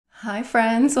Hi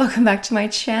friends, welcome back to my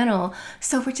channel.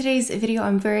 So for today's video,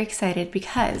 I'm very excited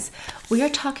because we are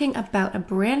talking about a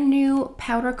brand new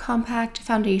powder compact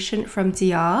foundation from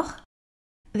Dior.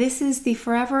 This is the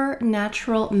Forever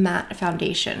Natural Matte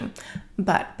Foundation.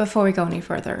 But before we go any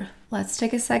further, let's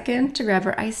take a second to grab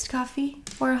our iced coffee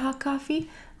or a hot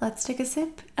coffee. Let's take a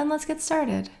sip and let's get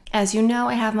started. As you know,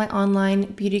 I have my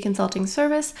online beauty consulting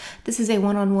service. This is a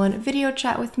one-on-one video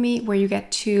chat with me where you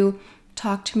get to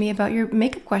talk to me about your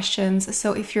makeup questions.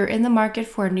 So if you're in the market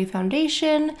for a new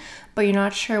foundation, but you're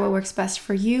not sure what works best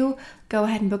for you, go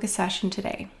ahead and book a session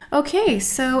today. Okay,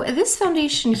 so this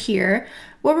foundation here,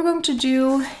 what we're going to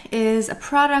do is a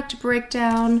product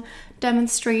breakdown,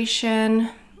 demonstration,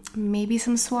 maybe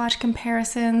some swatch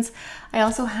comparisons. I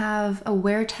also have a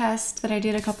wear test that I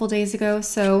did a couple days ago,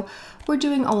 so we're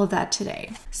doing all of that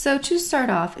today. So to start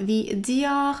off, the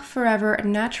Dior Forever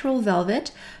Natural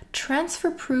Velvet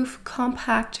Transfer-Proof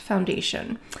Compact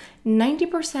Foundation.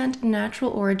 90% natural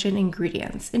origin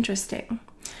ingredients. Interesting.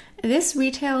 This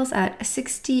retails at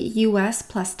 $60 US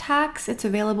plus tax. It's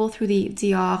available through the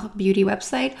Dior Beauty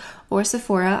website or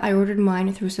Sephora. I ordered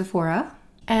mine through Sephora.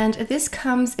 And this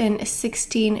comes in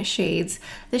 16 shades.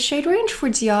 The shade range for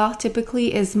Dior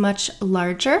typically is much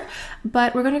larger,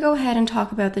 but we're going to go ahead and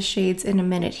talk about the shades in a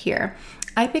minute here.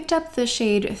 I picked up the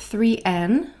shade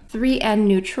 3N. 3N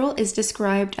Neutral is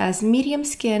described as medium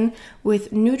skin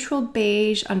with neutral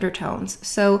beige undertones.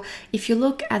 So if you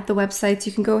look at the websites,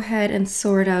 you can go ahead and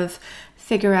sort of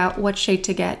figure out what shade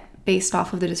to get based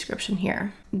off of the description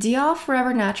here. Dior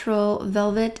Forever Natural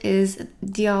Velvet is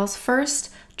Dior's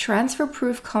first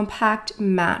transfer-proof compact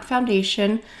matte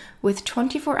foundation with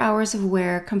 24 hours of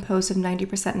wear composed of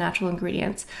 90% natural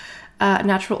ingredients.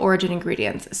 Natural origin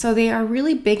ingredients. So they are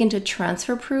really big into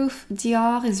transfer proof.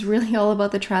 Dior is really all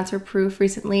about the transfer proof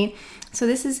recently. So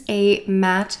this is a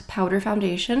matte powder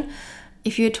foundation.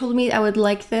 If you had told me I would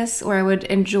like this or I would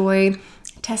enjoy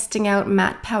testing out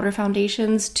matte powder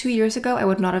foundations 2 years ago, I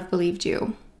would not have believed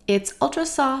you. It's ultra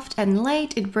soft and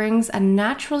light. It brings a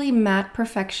naturally matte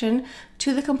perfection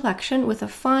to the complexion with a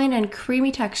fine and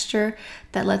creamy texture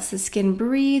that lets the skin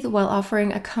breathe while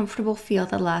offering a comfortable feel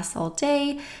that lasts all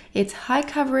day. Its high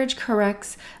coverage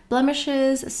corrects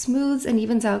blemishes, smooths, and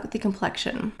evens out the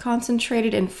complexion.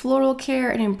 Concentrated in floral care,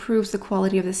 and improves the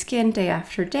quality of the skin day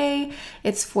after day.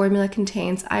 Its formula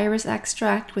contains iris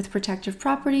extract with protective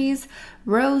properties,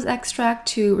 rose extract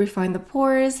to refine the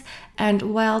pores, and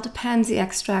wild pansy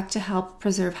extract to help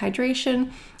preserve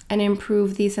hydration and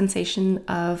improve the sensation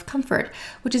of comfort,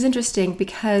 which is interesting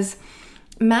because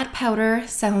matte powder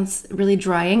sounds really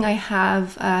drying. I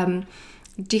have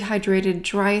dehydrated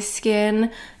dry skin,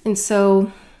 and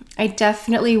so I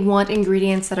definitely want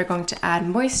ingredients that are going to add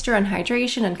moisture and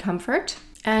hydration and comfort.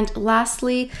 And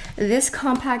lastly, this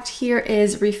compact here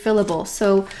is refillable.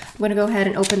 So I'm going to go ahead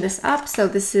and open this up. So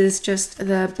this is just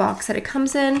the box that it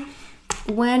comes in.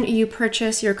 When you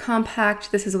purchase your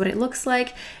compact, this is what it looks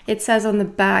like. It says on the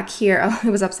back here, oh, it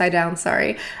was upside down,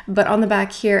 sorry. But on the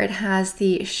back here, it has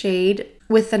the shade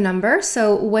with the number.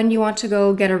 So when you want to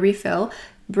go get a refill,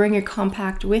 bring your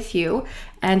compact with you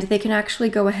and they can actually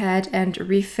go ahead and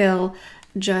refill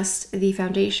just the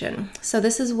foundation. So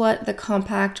this is what the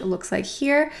compact looks like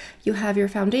here. You have your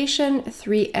foundation,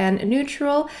 3N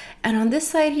Neutral, and on this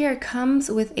side here, it comes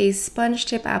with a sponge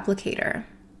tip applicator.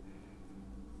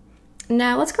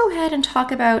 Now let's go ahead and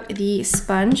talk about the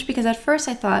sponge, because at first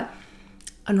I thought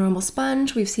a normal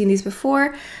sponge, we've seen these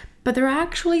before, but there are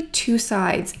actually two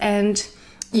sides and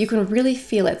you can really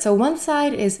feel it. So one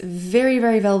side is very,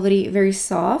 very velvety, very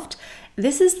soft.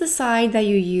 This is the side that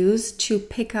you use to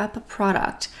pick up a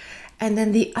product. And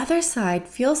then the other side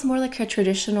feels more like a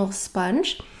traditional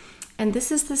sponge. And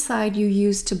this is the side you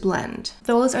use to blend.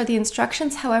 Those are the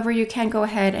instructions. However, you can go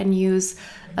ahead and use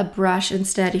a brush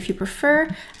instead if you prefer.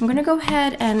 I'm gonna go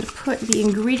ahead and put the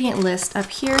ingredient list up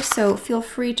here. So feel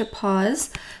free to pause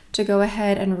to go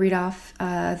ahead and read off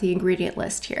the ingredient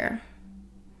list here.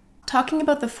 Talking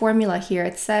about the formula here,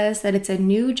 it says that it's a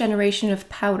new generation of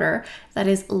powder that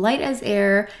is light as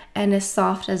air and as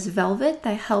soft as velvet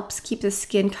that helps keep the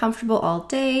skin comfortable all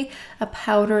day, a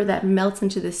powder that melts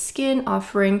into the skin,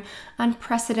 offering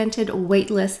unprecedented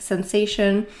weightless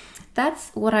sensation. That's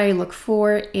what I look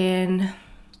for in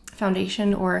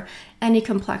foundation or any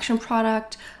complexion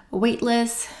product.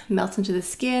 Weightless, melts into the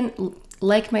skin,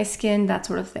 like my skin, that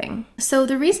sort of thing. So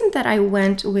the reason that I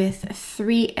went with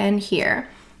 3N here,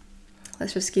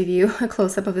 let's just give you a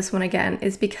close-up of this one again,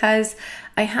 is because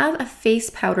I have a face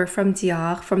powder from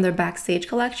Dior from their Backstage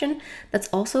collection that's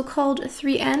also called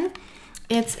 3N.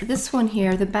 It's this one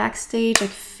here, the Backstage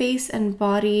like face and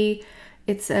body.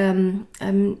 It's a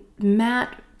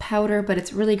matte powder, but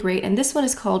it's really great. And this one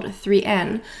is called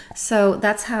 3N. So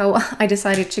that's how I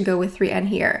decided to go with 3N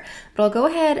here. But I'll go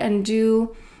ahead and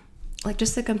do like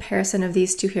just a comparison of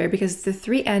these two here because the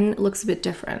 3N looks a bit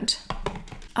different.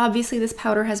 Obviously this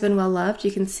powder has been well loved.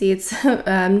 You can see it's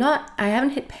I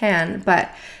haven't hit pan, but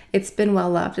it's been well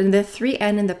loved. And the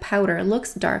 3N in the powder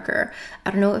looks darker.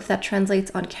 I don't know if that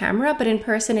translates on camera, but in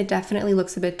person it definitely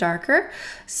looks a bit darker.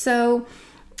 So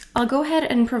I'll go ahead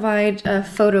and provide a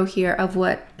photo here of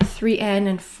what 3N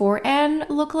and 4N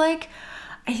look like.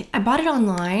 I bought it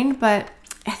online, but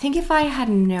I think if I had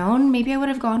known, maybe I would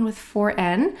have gone with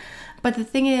 4N. But the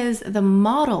thing is, the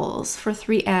models for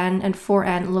 3N and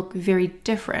 4N look very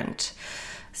different.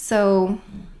 So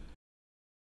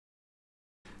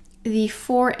the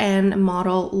 4N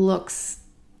model looks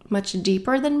much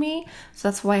deeper than me, so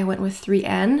that's why I went with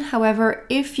 3N. However,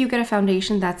 if you get a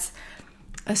foundation that's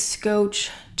a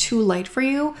scotch too light for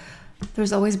you,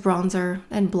 there's always bronzer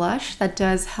and blush that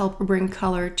does help bring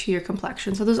color to your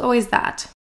complexion. So there's always that.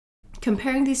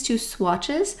 Comparing these two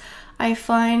swatches, I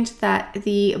find that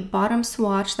the bottom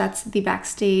swatch, that's the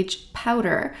Backstage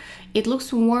powder, it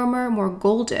looks warmer, more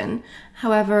golden.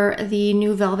 However, the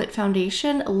new Velvet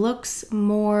foundation looks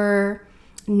more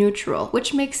neutral,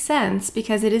 which makes sense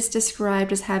because it is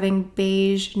described as having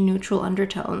beige neutral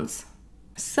undertones.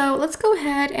 So let's go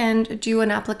ahead and do an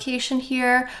application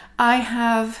here. I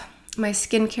have my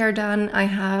skincare done. I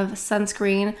have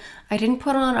sunscreen. I didn't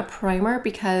put on a primer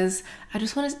because I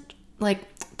just want to like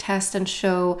test and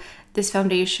show this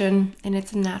foundation in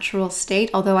its natural state,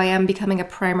 although I am becoming a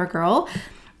primer girl.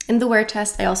 In the wear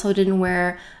test, I also didn't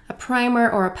wear a primer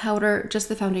or a powder, just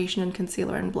the foundation and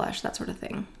concealer and blush, that sort of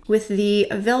thing. With the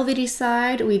velvety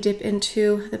side, we dip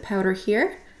into the powder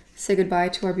here. Say goodbye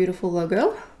to our beautiful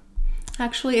logo.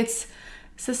 Actually, it's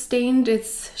sustained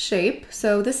its shape.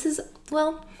 So this is,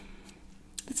 well,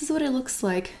 this is what it looks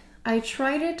like. I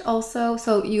tried it also,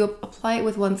 so you apply it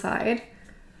with one side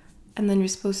and then you're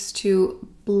supposed to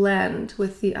blend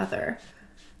with the other.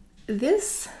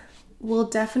 This will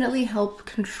definitely help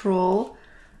control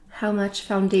how much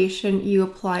foundation you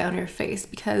apply on your face,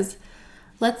 because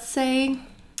let's say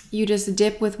you just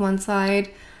dip with one side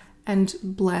and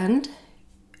blend.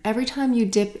 Every time you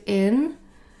dip in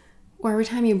or every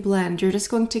time you blend, you're just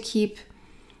going to keep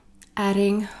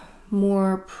adding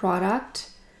more product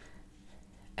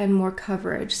and more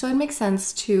coverage. So it makes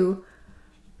sense to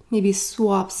maybe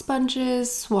swap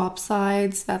sponges, swap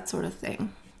sides, that sort of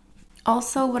thing.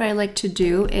 Also, what I like to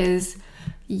do is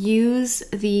use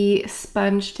the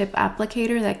sponge tip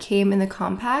applicator that came in the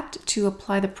compact to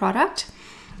apply the product.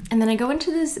 And then I go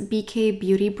into this BK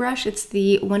Beauty brush. It's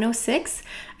the 106.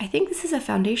 I think this is a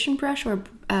foundation brush or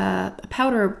a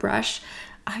powder brush.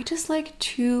 I just like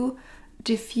to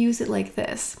diffuse it like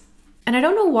this. And I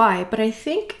don't know why, but I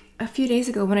think a few days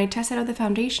ago when I tested out the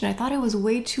foundation, I thought it was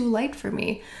way too light for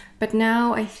me. But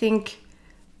now I think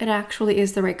it actually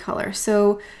is the right color.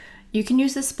 So you can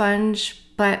use the sponge,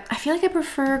 but I feel like I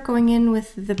prefer going in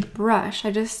with the brush.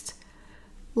 I just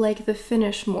like the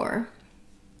finish more.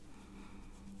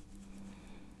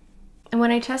 And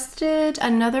when I tested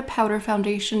another powder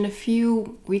foundation a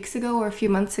few weeks ago or a few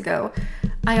months ago,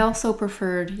 I also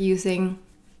preferred using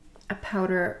a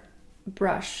powder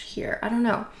brush here. I don't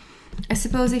know. I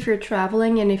suppose if you're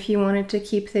traveling and if you wanted to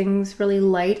keep things really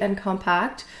light and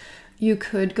compact, you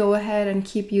could go ahead and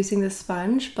keep using the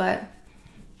sponge, but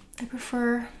I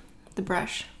prefer the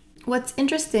brush. What's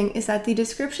interesting is that the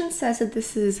description says that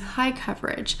this is high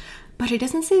coverage, but it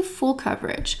doesn't say full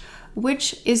coverage,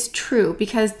 which is true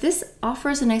because this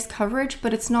offers a nice coverage,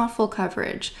 but it's not full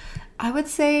coverage. I would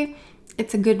say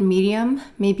it's a good medium,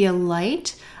 maybe a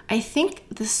light. I think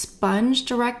the sponge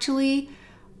directly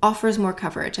offers more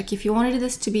coverage. Like if you wanted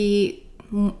this to be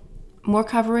more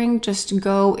covering, just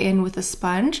go in with a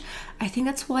sponge. I think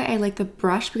that's why I like the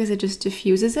brush, because it just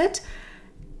diffuses it.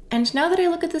 And now that I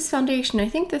look at this foundation, I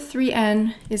think the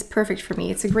 3N is perfect for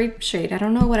me. It's a great shade. I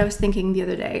don't know what I was thinking the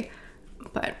other day,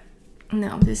 but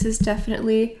no, this is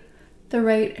definitely the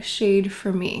right shade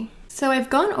for me. So I've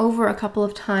gone over a couple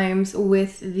of times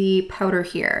with the powder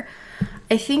here.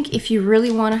 I think if you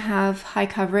really want to have high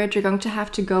coverage, you're going to have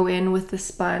to go in with the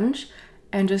sponge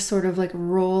and just sort of like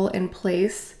roll in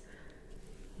place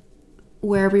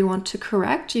wherever you want to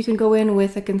correct. You can go in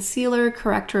with a concealer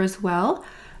corrector as well,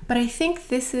 but I think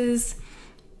this is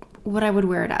what I would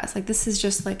wear it as. Like this is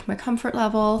just like my comfort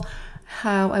level,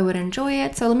 how I would enjoy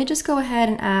it. So let me just go ahead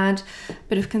and add a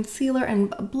bit of concealer and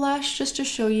blush just to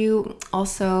show you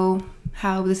also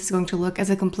how this is going to look as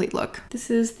a complete look. This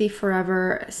is the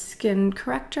Forever Skin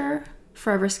Corrector,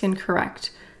 Forever Skin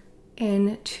Correct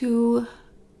in 2WP.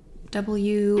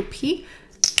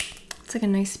 It's like a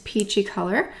nice peachy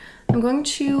color. I'm going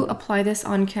to apply this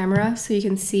on camera so you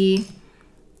can see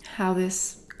how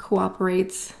this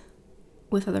cooperates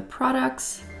with other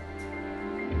products.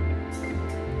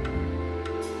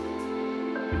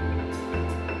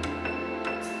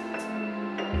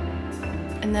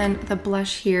 And then the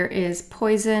blush here is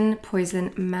Poison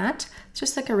Matte. It's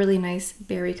just like a really nice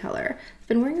berry color. I've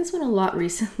been wearing this one a lot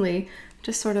recently,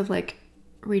 just sort of like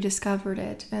rediscovered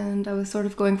it. And I was sort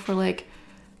of going for like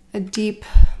a deep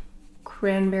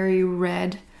cranberry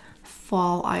red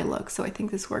fall eye look. So I think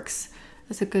this works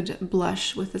as a good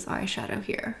blush with this eyeshadow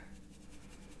here.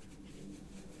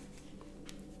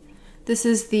 This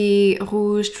is the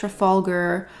Rouge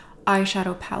Trafalgar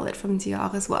eyeshadow palette from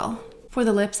Dior as well. For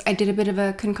the lips, I did a bit of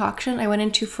a concoction. I went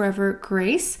into Forever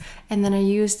Grace, and then I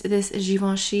used this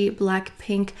Givenchy Black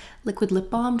Pink Liquid Lip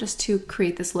Balm just to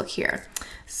create this look here.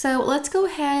 So let's go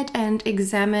ahead and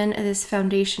examine this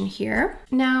foundation here.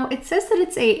 Now, it says that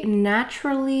it's a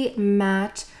naturally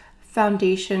matte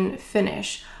foundation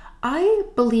finish. I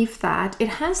believe that. It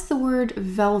has the word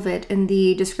velvet in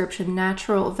the description,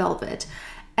 natural velvet.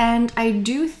 And I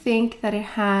do think that it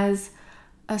has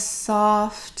a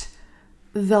soft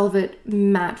velvet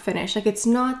matte finish. Like, it's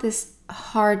not this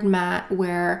hard matte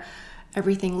where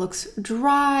everything looks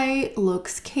dry,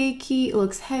 looks cakey,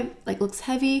 looks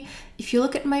heavy. If you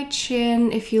look at my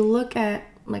chin, if you look at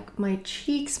like my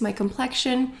cheeks, my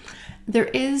complexion, there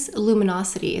is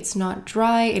luminosity. It's not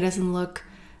dry. It doesn't look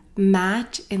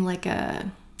matte in like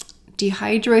a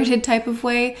dehydrated type of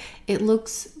way. It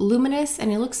looks luminous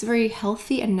and it looks very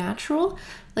healthy and natural.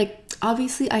 Like,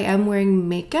 obviously I am wearing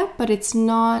makeup, but it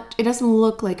doesn't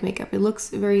look like makeup. It looks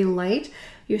very light.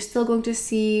 You're still going to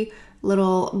see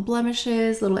little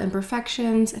blemishes, little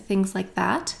imperfections, things like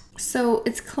that. So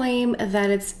its claim that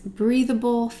it's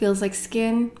breathable, feels like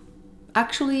skin,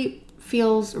 actually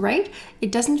feels right.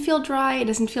 It doesn't feel dry, it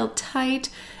doesn't feel tight.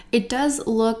 It does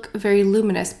look very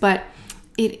luminous, but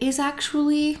it is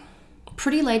actually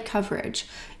pretty light coverage.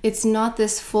 It's not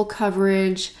this full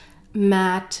coverage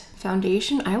matte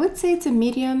foundation. I would say it's a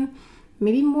medium,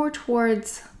 maybe more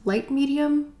towards light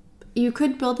medium. You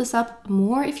could build this up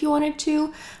more if you wanted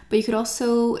to, but you could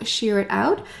also sheer it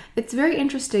out. It's very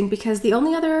interesting because the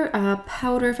only other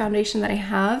powder foundation that I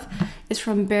have is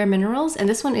from Bare Minerals, and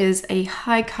this one is a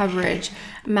high coverage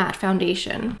matte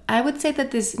foundation. I would say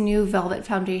that this new Velvet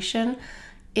foundation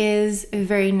is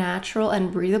very natural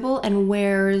and breathable and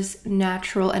wears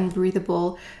natural and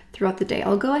breathable throughout the day.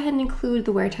 I'll go ahead and include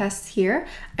the wear tests here.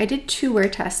 I did 2 wear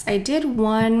tests. I did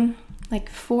one like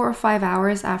 4 or 5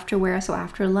 hours after wear, so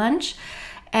after lunch,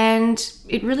 and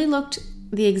it really looked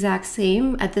the exact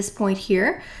same at this point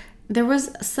here. There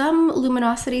was some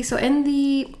luminosity. So in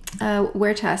the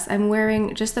wear test, I'm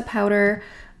wearing just the powder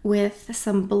with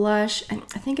some blush and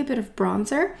I think a bit of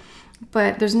bronzer,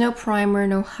 but there's no primer,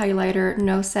 no highlighter,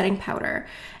 no setting powder.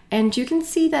 And you can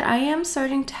see that I am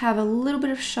starting to have a little bit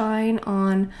of shine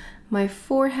on my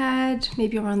forehead,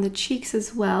 maybe around the cheeks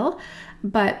as well,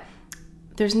 but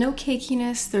there's no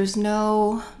cakiness, there's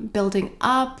no building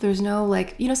up, there's no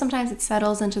like, you know, sometimes it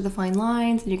settles into the fine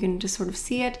lines and you can just sort of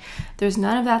see it. There's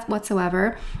none of that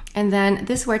whatsoever. And then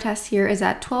this wear test here is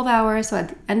at 12 hours, so at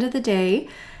the end of the day.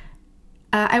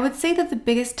 I would say that the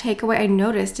biggest takeaway I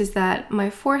noticed is that my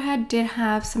forehead did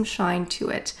have some shine to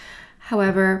it.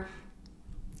 However,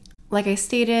 like I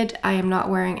stated, I am not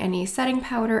wearing any setting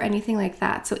powder, anything like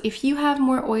that. So if you have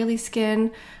more oily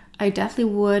skin, I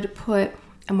definitely would put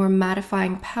a more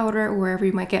mattifying powder wherever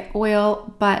you might get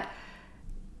oil, but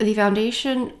the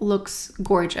foundation looks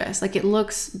gorgeous. Like, it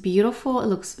looks beautiful, it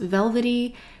looks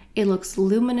velvety, it looks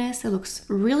luminous, it looks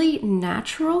really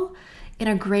natural in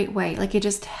a great way. Like, it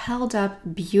just held up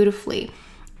beautifully.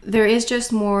 There is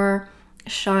just more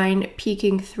shine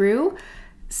peeking through.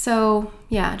 So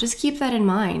yeah, just keep that in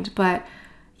mind. But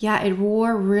yeah, it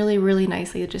wore really, really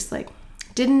nicely. It just like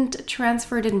didn't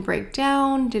transfer, didn't break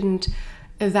down, didn't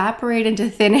evaporate into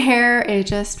thin air. It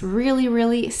just really,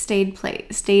 really stayed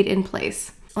in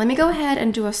place. Let me go ahead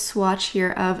and do a swatch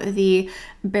here of the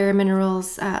Bare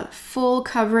Minerals full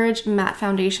coverage matte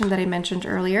foundation that I mentioned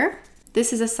earlier.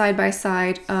 This is a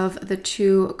side-by-side of the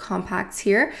 2 compacts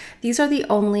here. These are the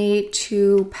only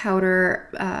 2 powder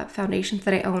foundations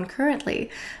that I own currently.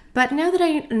 But now that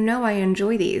I know I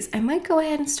enjoy these, I might go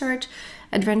ahead and start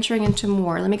adventuring into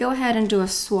more. Let me go ahead and do a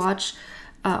swatch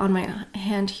on my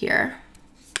hand here.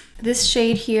 This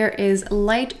shade here is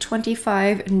Light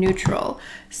 25 Neutral.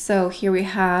 So here we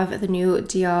have the new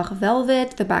Dior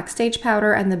Velvet, the Backstage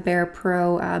powder, and the Bare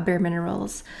Pro Bare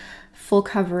Minerals full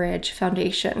coverage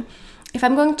foundation. If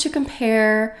I'm going to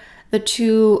compare the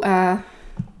 2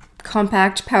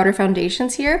 compact powder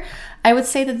foundations here, I would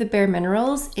say that the Bare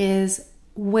Minerals is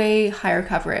way higher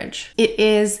coverage. It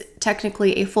is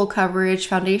technically a full coverage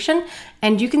foundation,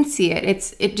 and you can see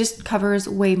it. It just covers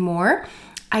way more.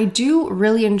 I do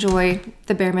really enjoy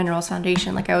the Bare Minerals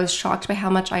foundation. Like, I was shocked by how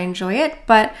much I enjoy it,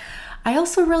 but I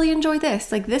also really enjoy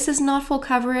this. Like, this is not full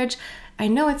coverage. I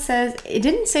know it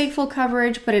didn't say full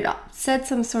coverage, but it said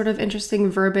some sort of interesting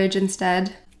verbiage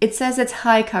instead. It says it's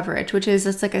high coverage, which is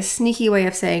just like a sneaky way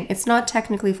of saying it's not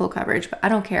technically full coverage, but I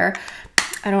don't care.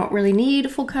 I don't really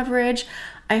need full coverage.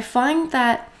 I find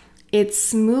that it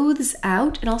smooths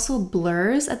out and also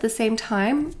blurs at the same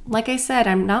time. Like I said,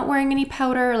 I'm not wearing any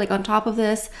powder like on top of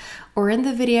this or in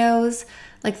the videos,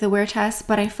 like the wear test,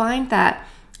 but I find that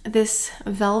this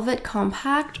Velvet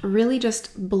Compact really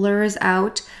just blurs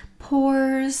out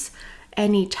pores,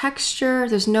 any texture.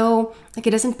 There's no, like,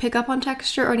 it doesn't pick up on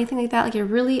texture or anything like that. Like, it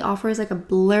really offers like a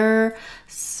blur,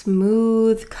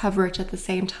 smooth coverage at the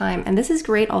same time. And this is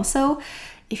great also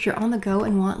if you're on the go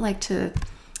and want like to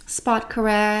spot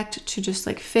correct, to just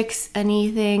like fix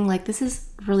anything. Like, this is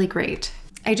really great.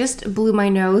 I just blew my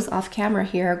nose off camera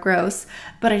here, gross,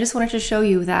 but I just wanted to show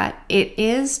you that it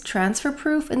is transfer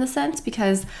proof in the sense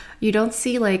because you don't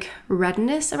see like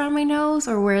redness around my nose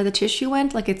or where the tissue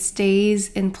went, like it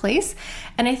stays in place.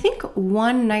 And I think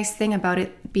one nice thing about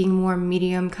it being more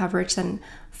medium coverage than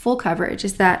full coverage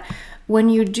is that when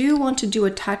you do want to do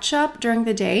a touch up during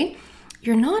the day,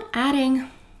 you're not adding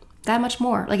that much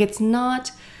more. Like, it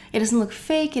doesn't look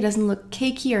fake, it doesn't look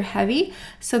cakey or heavy.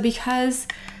 So because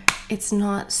it's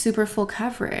not super full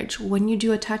coverage, when you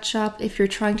do a touch up, if you're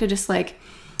trying to just like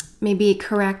maybe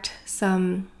correct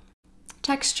some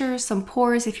texture, some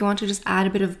pores, if you want to just add a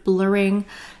bit of blurring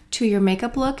to your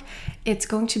makeup look, it's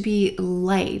going to be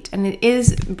light and it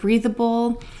is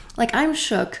breathable. Like, I'm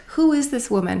shook. Who is this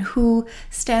woman who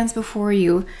stands before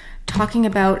you talking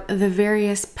about the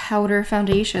various powder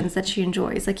foundations that she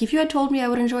enjoys? Like, if you had told me I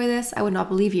would enjoy this, I would not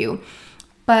believe you.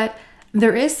 But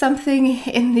there is something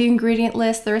in the ingredient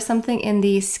list, there is something in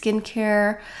the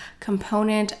skincare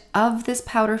component of this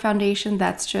powder foundation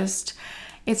that's just,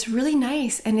 it's really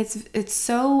nice and it's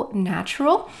so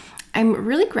natural. I'm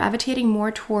really gravitating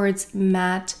more towards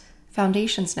matte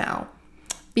foundations now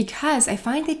because I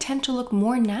find they tend to look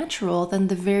more natural than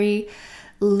the very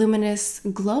luminous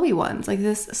glowy ones. Like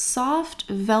this soft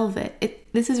velvet,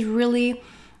 this is really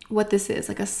what this is,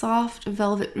 like a soft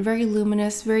velvet, very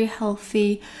luminous, very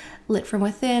healthy, lit from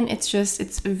within.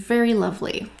 It's very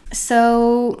lovely.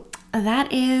 So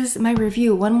that is my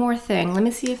review. One more thing, let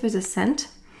me see if there's a scent.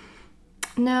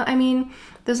 No, I mean,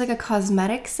 there's like a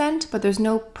cosmetic scent, but there's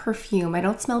no perfume. I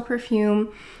don't smell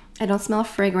perfume. I don't smell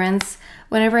fragrance.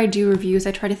 Whenever I do reviews,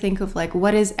 I try to think of like,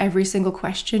 what is every single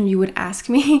question you would ask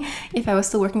me if I was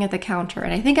still working at the counter?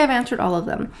 And I think I've answered all of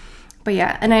them. But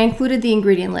yeah, and I included the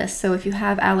ingredient list. So if you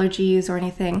have allergies or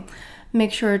anything,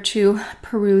 make sure to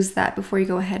peruse that before you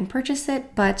go ahead and purchase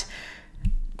it. But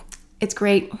it's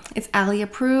great. It's Ali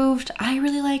approved. I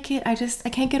really like it. I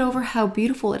can't get over how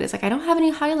beautiful it is. Like, I don't have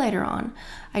any highlighter on.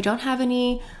 I don't have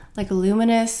any like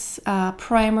luminous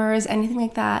primers, anything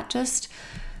like that. Just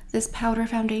this powder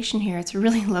foundation here. It's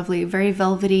really lovely, very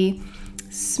velvety,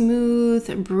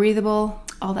 smooth, breathable,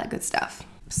 all that good stuff.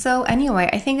 So anyway,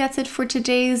 I think that's it for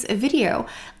today's video.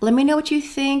 Let me know what you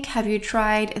think. Have you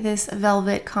tried this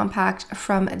Velvet Compact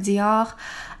from Dior?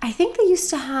 I think they used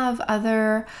to have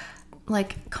other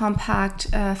like compact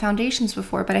foundations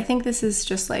before, but I think this is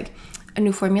just like a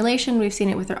new formulation. We've seen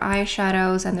it with their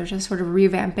eyeshadows and they're just sort of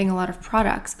revamping a lot of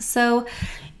products. So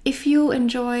if you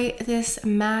enjoy this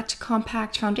matte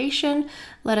compact foundation,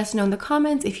 let us know in the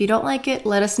comments. If you don't like it,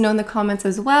 let us know in the comments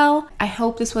as well. I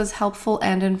hope this was helpful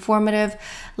and informative.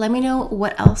 Let me know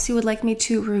what else you would like me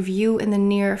to review in the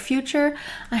near future.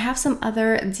 I have some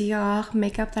other Dior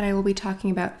makeup that I will be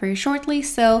talking about very shortly.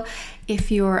 So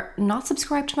if you're not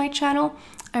subscribed to my channel,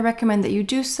 I recommend that you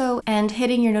do so, and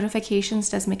hitting your notifications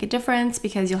does make a difference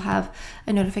because you'll have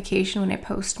a notification when I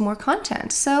post more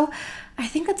content. So I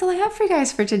think that's all I have for you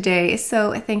guys for today.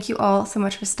 So thank you all so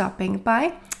much for stopping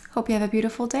by. Hope you have a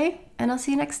beautiful day, and I'll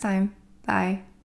see you next time. Bye.